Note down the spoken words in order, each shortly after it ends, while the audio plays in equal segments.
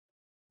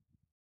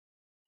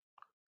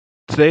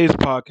Today's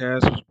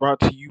podcast was brought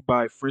to you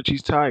by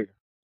Frenchie's Tire.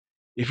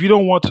 If you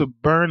don't want to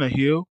burn a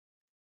hill,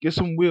 get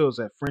some wheels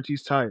at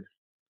Frenchie's Tire.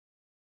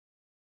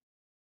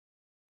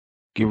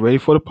 Get ready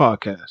for the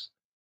podcast.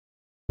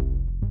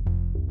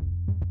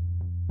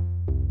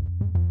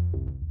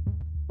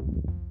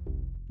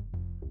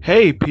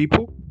 Hey,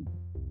 people.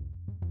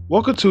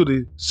 Welcome to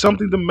the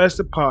Something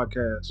Domestic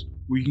podcast,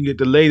 where you can get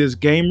the latest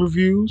game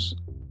reviews,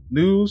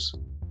 news,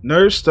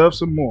 nerd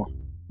stuffs, and more.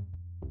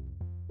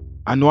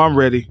 I know I'm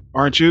ready,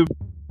 aren't you?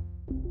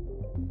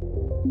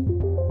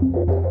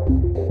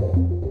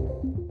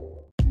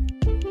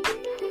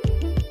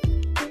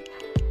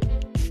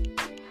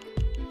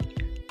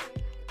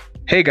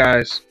 Hey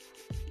guys,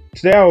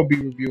 today I will be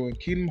reviewing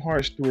Kingdom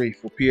Hearts 3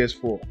 for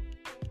PS4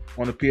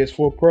 on the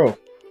PS4 Pro.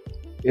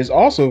 It's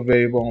also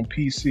available on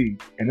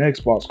PC and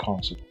Xbox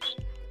consoles.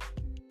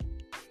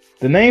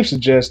 The name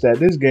suggests that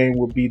this game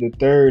will be the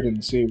third in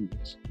the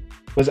series,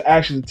 but it's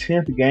actually the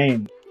 10th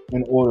game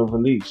in order of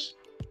release.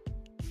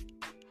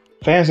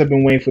 Fans have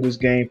been waiting for this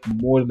game for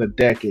more than a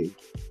decade,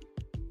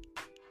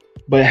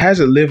 but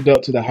has it lived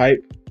up to the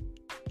hype?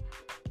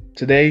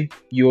 Today,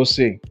 you'll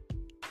see.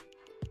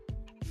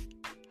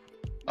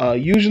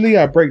 Usually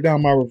I break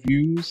down my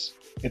reviews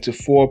into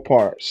 4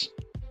 parts: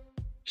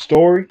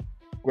 story,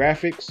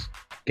 graphics,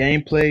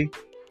 gameplay,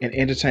 and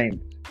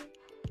entertainment.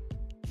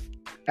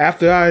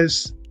 After I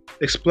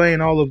explain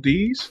all of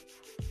these,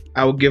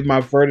 I will give my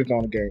verdict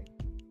on the game.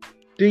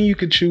 Then you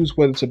can choose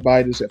whether to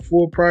buy this at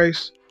full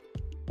price,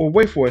 or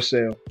wait for a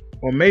sale,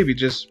 or maybe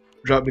just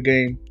drop the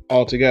game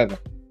altogether.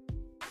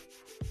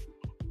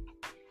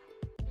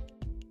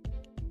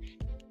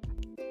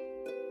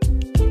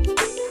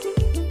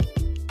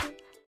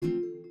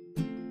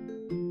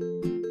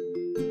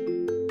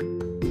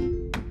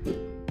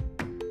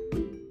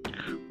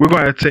 We're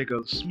going to take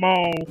a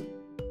small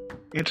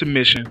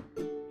intermission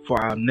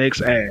for our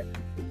next ad.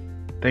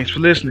 Thanks for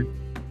listening.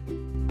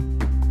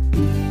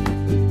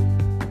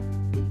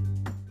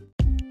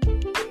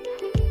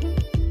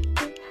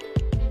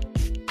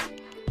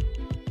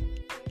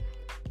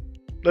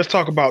 Let's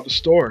talk about the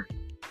story.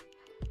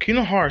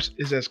 Kingdom Hearts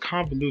is as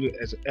convoluted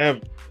as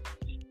ever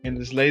in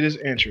this latest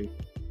entry.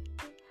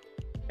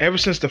 Ever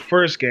since the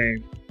first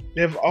game,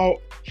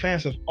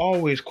 fans have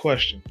always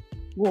questioned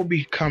what will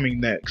be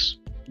coming next.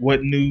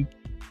 What new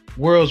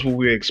worlds will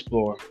we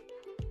explore?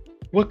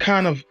 What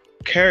kind of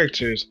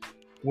characters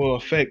will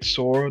affect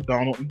Sora,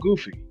 Donald, and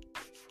Goofy?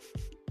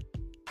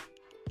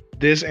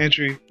 This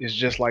entry is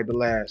just like the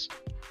last.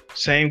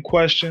 Same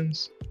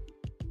questions,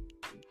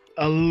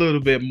 a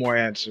little bit more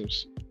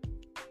answers.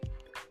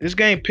 This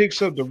game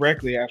picks up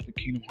directly after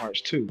Kingdom Hearts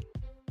 2.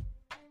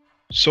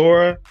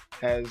 Sora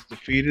has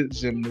defeated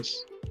Xemnas,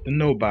 the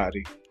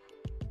Nobody,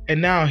 and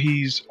now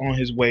he's on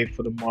his way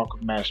for the Mark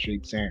of Mastery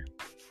exam.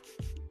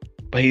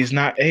 But he's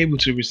not able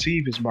to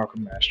receive his Mark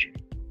of Mastery.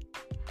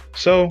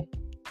 So,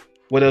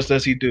 what else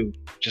does he do?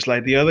 Just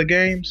like the other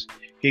games,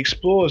 he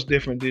explores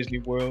different Disney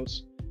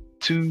worlds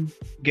to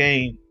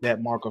gain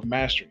that Mark of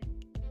Mastery.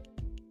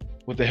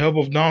 With the help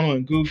of Donald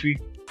and Goofy,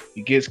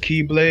 he gets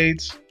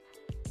Keyblades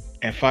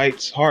and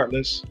fights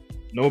Heartless,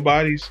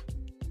 Nobodies,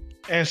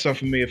 and some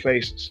familiar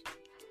faces.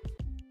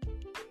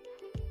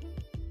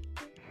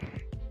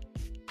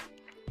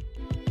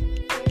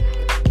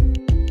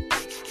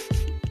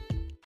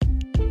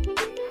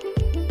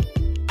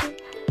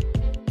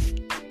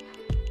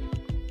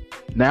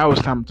 Now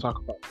it's time to talk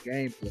about the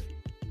gameplay.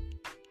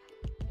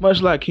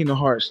 Much like Kingdom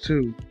Hearts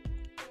 2,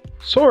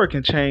 Sora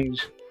can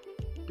change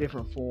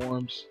different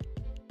forms,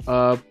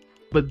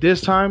 but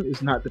this time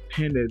it's not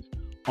dependent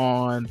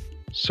on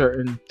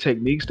certain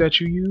techniques that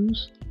you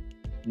use.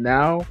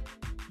 Now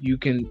your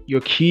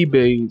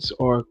Keyblades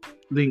are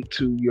linked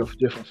to your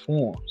different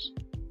forms.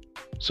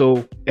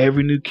 So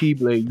every new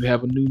Keyblade, you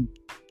have a new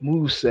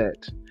move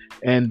set,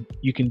 and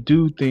you can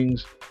do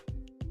things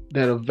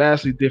that are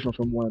vastly different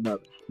from one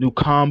another. New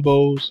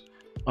combos.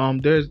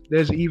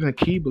 There's even a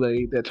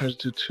Keyblade that turns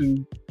into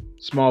 2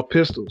 small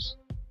pistols.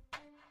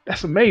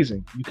 That's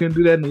amazing. You couldn't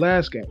do that in the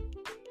last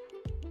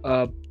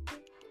game.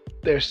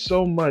 There's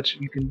so much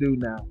you can do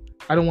now.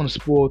 I don't want to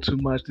spoil too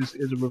much. This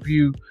is a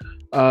review.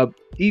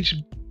 Each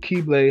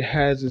Keyblade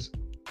has its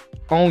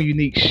own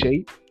unique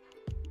shape.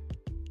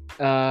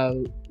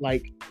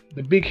 Like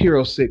the Big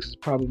Hero 6 is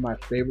probably my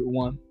favorite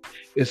one.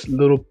 It's a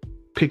little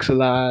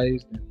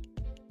pixelized.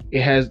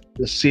 It has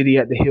the city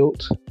at the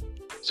hilt.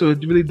 So it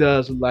really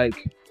does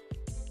like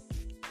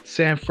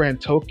San Fran,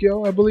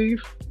 Tokyo, I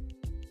believe.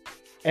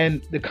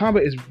 And the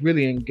combat is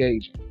really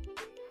engaging.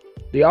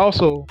 They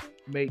also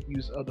make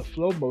use of the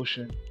flow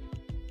motion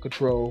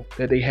control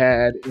that they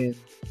had in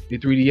the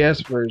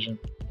 3DS version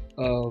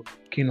of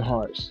Kingdom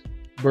Hearts.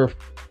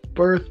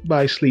 Birth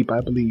by Sleep,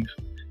 I believe.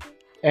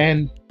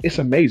 And it's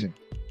amazing.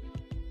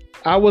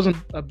 I wasn't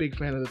a big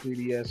fan of the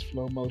 3DS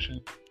flow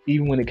motion,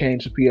 even when it came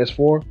to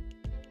PS4.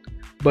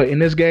 But in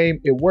this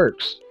game, it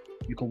works.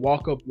 You can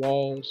walk up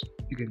walls,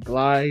 you can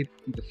glide,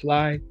 you can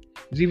fly.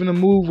 There's even a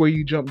move where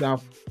you jump down.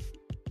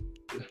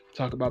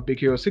 Talk about Big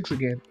Hero 6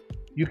 again.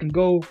 You can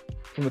go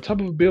from the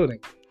top of a building,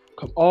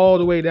 come all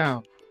the way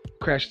down,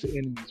 crash the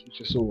enemies with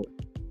your sword.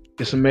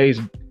 It's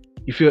amazing.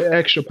 You feel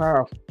extra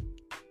powerful.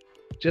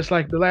 Just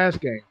like the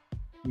last game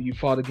when you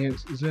fought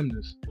against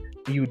Xemnas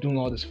and you were doing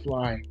all this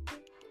flying.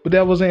 But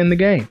that wasn't in the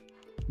game.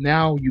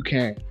 Now you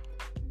can.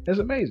 That's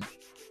amazing.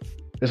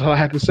 That's all I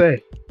have to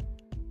say.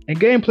 And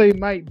gameplay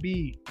might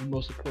be the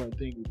most important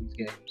thing with these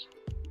games.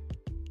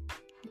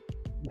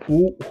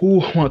 Who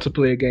wants to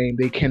play a game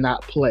they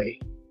cannot play?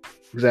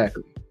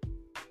 Exactly.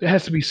 There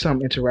has to be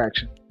some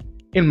interaction,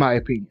 in my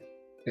opinion,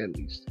 at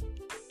least.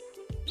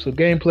 So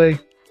gameplay,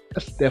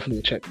 that's definitely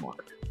a check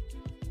mark.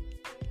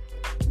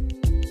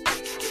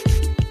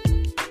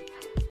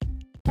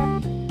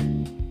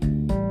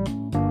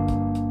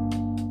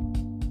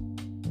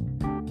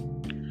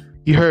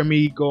 You heard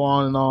me go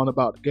on and on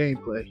about the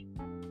gameplay.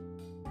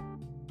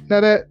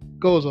 Now that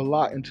goes a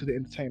lot into the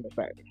entertainment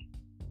factor.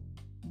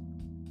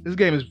 This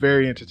game is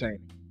very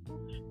entertaining.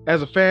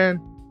 As a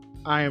fan,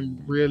 I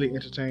am really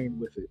entertained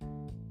with it.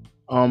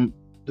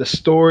 The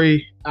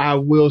story, I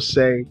will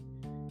say,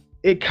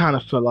 it kind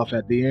of fell off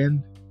at the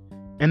end.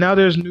 And now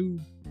there's new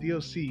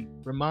DLC,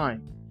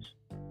 Remind,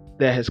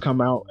 that has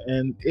come out,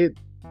 and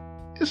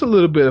it's a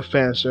little bit of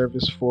fan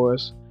service for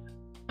us,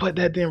 but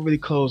that didn't really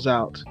close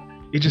out.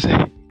 It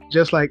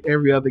just like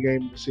every other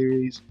game in the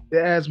series, it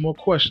adds more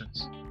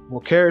questions,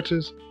 more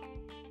characters,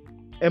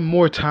 and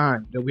more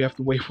time that we have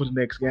to wait for the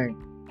next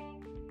game.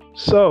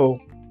 So,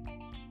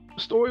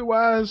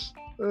 story-wise,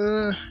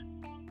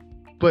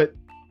 but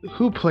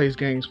who plays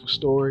games for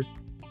story?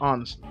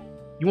 Honestly,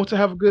 you want to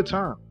have a good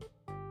time.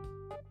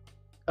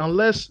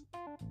 Unless,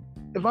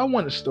 if I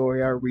want a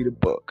story, I read a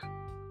book.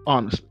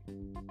 Honestly,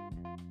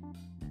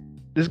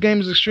 this game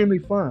is extremely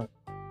fun.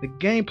 The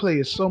gameplay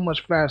is so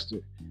much faster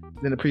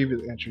than the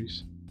previous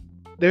entries.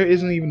 There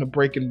isn't even a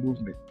break in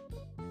movement.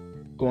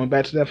 Going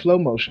back to that flow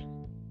motion.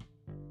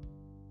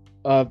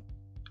 And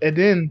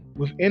then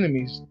with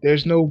enemies,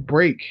 there's no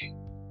break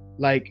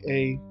like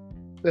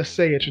let's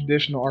say a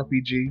traditional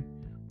RPG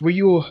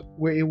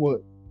where it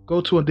will go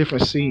to a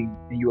different scene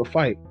and you will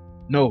fight.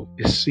 No,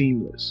 it's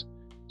seamless.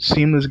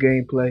 Seamless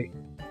gameplay,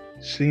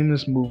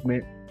 seamless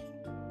movement,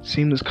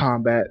 seamless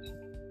combat.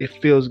 It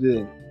feels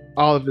good.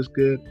 All of it's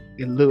good.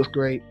 It looks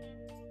great.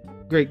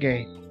 Great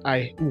game.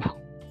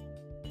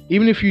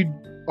 Even if you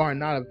are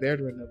not a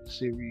veteran of the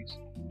series,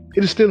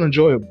 it is still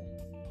enjoyable.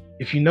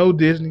 If you know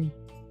Disney,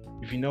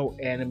 if you know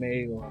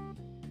anime or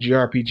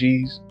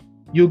JRPGs,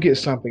 you'll get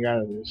something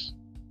out of this.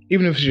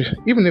 Even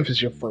if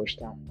it's your first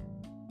time,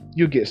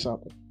 you'll get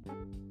something.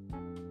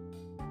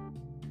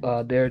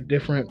 There are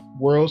different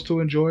worlds to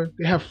enjoy.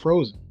 They have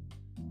Frozen,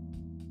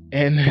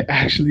 and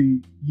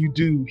actually, you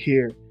do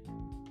hear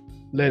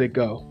 "Let It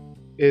Go."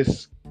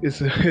 It's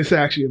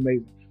actually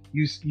amazing.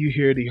 You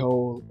hear the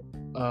whole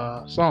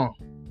song.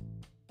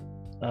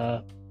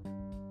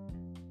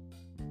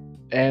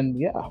 And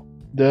yeah,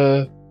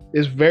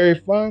 it's very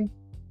fun.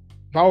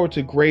 If I were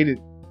to grade it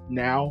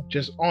now,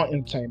 just on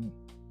entertainment,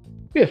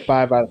 be a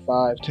 5 out of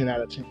 5, 10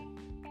 out of 10.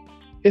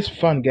 It's a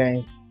fun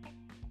game.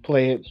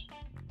 Play it.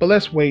 But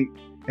let's wait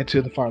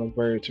until the final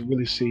verdict to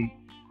really see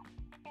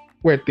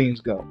where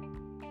things go.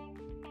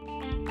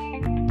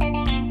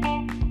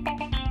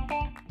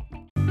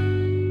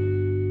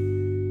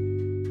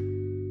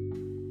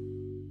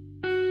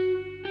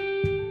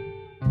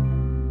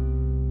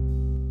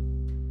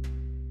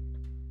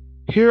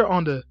 Here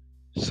on the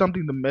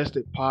Something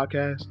Domestic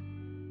podcast,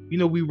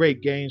 we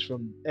rate games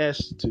from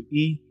S to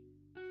E.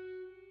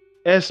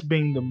 S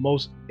being the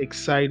most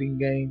exciting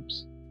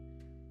games,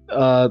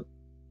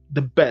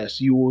 the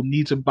best. You will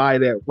need to buy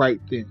that right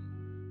then.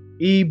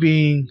 E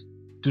being,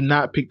 do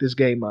not pick this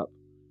game up.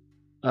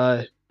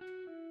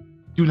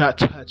 Do not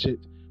touch it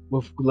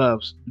with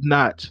gloves.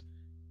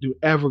 Do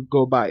ever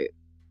go buy it.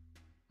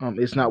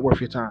 It's not worth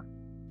your time.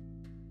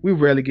 We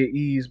rarely get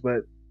E's,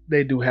 but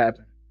they do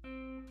happen.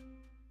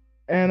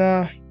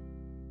 And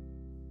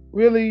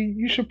really,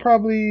 you should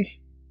probably.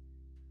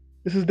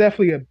 This is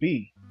definitely a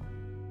B.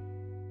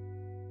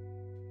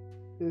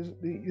 This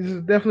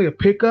is definitely a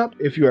pickup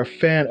if you're a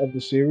fan of the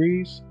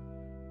series.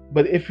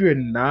 But if you're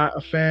not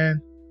a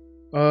fan,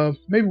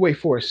 maybe wait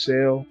for a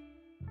sale.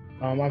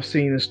 I've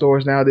seen in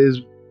stores now that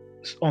is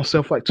on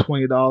sale for like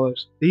 $20.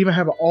 They even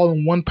have an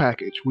all-in-one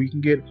package where you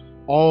can get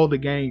all the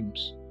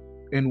games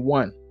in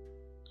one.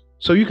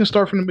 So you can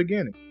start from the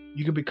beginning.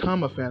 You can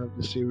become a fan of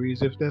the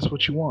series if that's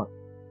what you want.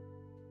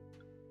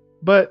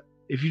 But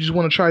if you just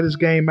want to try this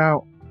game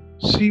out,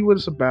 see what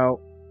it's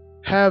about,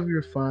 have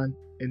your fun,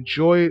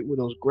 enjoy it with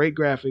those great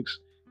graphics,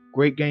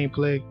 great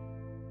gameplay.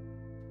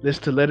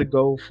 Listen to Let It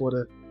Go for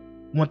the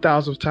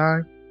 1000th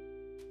time.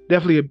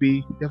 Definitely a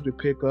B. Definitely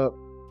pick up.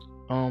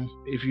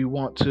 If you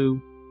want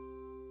to.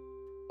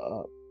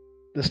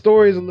 The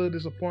story is a little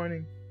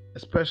disappointing,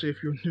 especially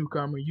if you're a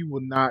newcomer. You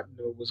will not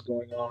know what's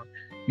going on.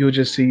 You'll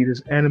just see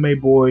this anime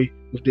boy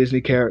with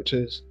Disney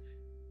characters,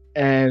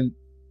 and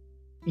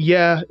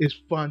yeah, it's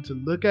fun to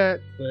look at,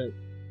 but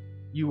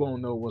you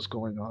won't know what's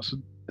going on. So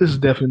this is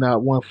definitely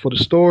not one for the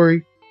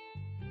story.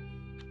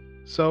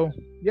 So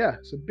yeah,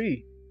 it's a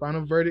B.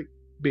 Final verdict,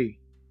 B.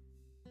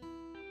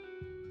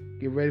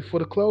 Get ready for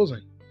the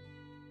closing.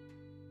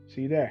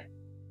 See you there.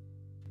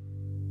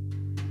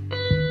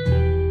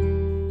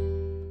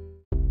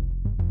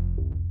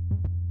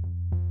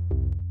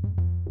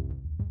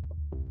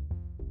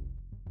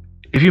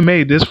 If you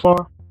made this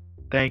far,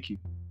 thank you.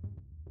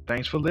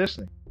 Thanks for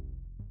listening.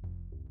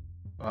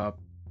 Uh,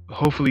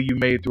 Hopefully you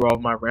made it through all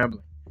of my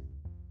rambling.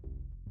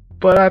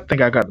 But I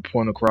think I got the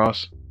point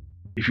across.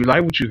 If you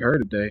like what you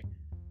heard today,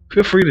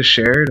 feel free to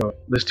share it or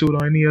listen to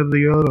it on any of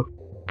the other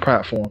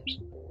platforms.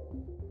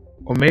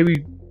 Or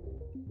maybe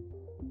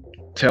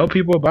tell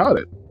people about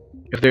it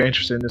if they're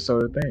interested in this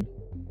sort of thing.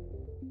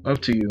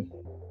 Up to you.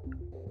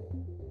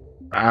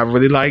 I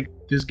really like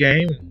this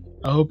game.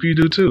 I hope you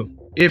do too.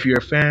 If you're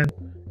a fan.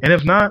 And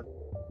if not,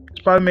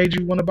 it's probably made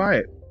you want to buy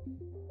it.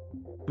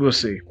 We'll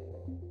see.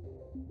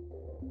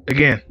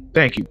 Again,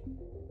 thank you.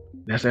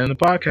 That's the end of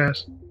the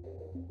podcast.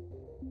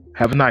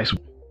 Have a nice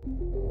one.